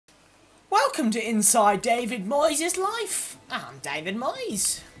Welcome to Inside David Moyes' Life. I'm David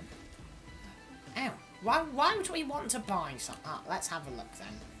Moyes. Oh, why would we want to buy something? Oh, let's have a look then.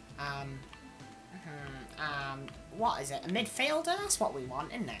 What is it? A midfielder? That's what we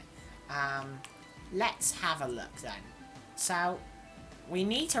want, isn't it? Let's have a look then. So, we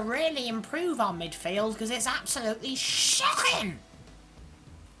need to really improve our midfield because it's absolutely shocking.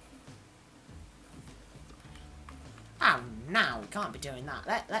 Oh, no, we can't be doing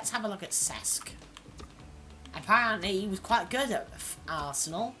that. Let's have a look at Cesc. Apparently, he was quite good at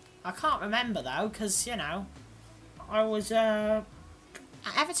Arsenal. I can't remember, though, because, you know, I was, at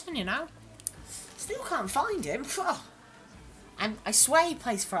Everton, you know. Still can't find him. And I swear he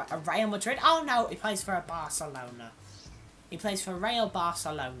plays for a Real Madrid. Oh, no, he plays for a Barcelona. He plays for Real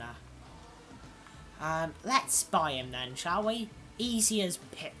Barcelona. Let's buy him then, shall we? Easy as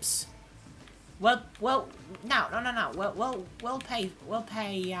pips. Well, no. We'll pay,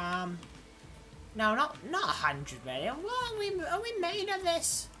 no, not 100 million. What are we made of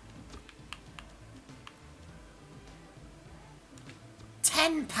this?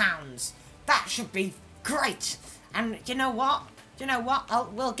 £10. That should be great. And you know what?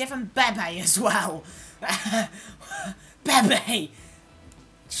 We'll give him Bebe as well. Bebe.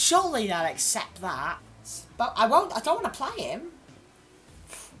 Surely they'll accept that. But I won't. I don't want to play him.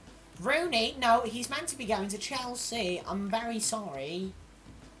 Rooney, no, he's meant to be going to Chelsea. I'm very sorry.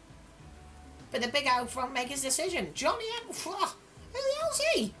 But the big out won't make his decision. Johnny, who the hell's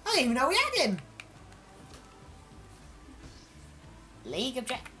he? I didn't even know we had him. League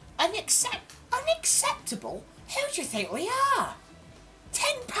object... Unacceptable? Who do you think we are?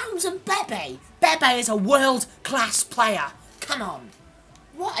 £10 and Bebe. Bebe is a world-class player. Come on.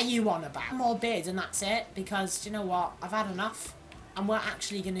 What are you on about? More bids and that's it. Because, you know what? I've had enough. And we're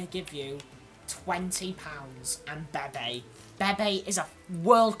actually going to give you £20 and Bebe. Bebe is a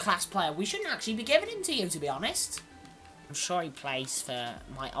world-class player. We shouldn't actually be giving him to you, to be honest. I'm sure he plays for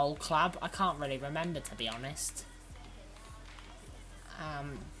my old club. I can't really remember, to be honest.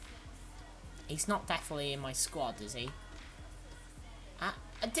 He's not definitely in my squad, is he?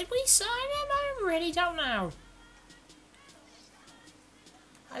 Did we sign him? I really don't know.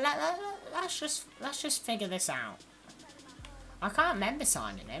 Let's just figure this out. I can't remember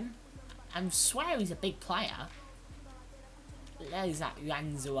signing him. I swear he's a big player. There's that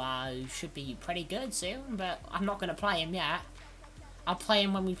Ranzua who should be pretty good soon, but I'm not going to play him yet. I'll play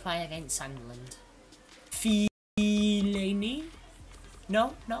him when we play against Sunderland. Fellaini?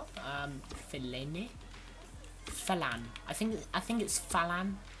 No. Fellaini? Falan. I think it's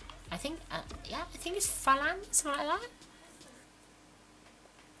Falan. I think it's Falan, something like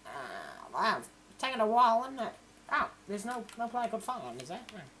that. Wow, taking a while, isn't it? Oh, there's no player called Falan, is there?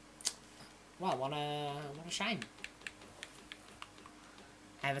 No. Well, what a shame.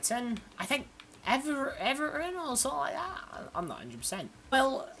 Everton, I think Everton or something like that. I'm not 100%.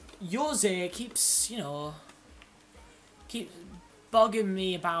 Well, yours here keeps bugging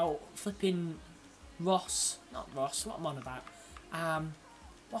me about flipping Ross. Not Ross. What am I on about?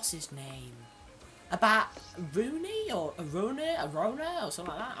 What's his name? About Rooney or Arona or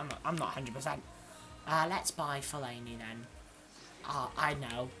something like that. I'm not 100%. Let's buy Fellaini then. I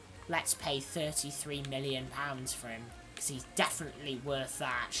know. Let's pay £33 million for him. Because he's definitely worth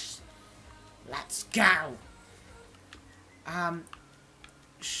that. Let's go! How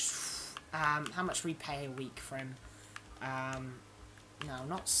much we pay a week for him? No,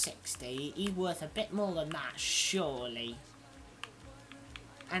 not 60. He's worth a bit more than that, surely.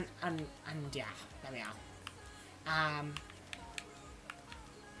 And yeah, there we are.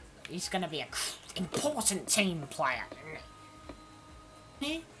 He's going to be an important team player.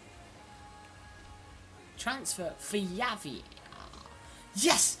 Transfer for Yavi.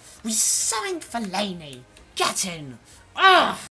 Yes! We signed Fellaini! Get in! Ugh!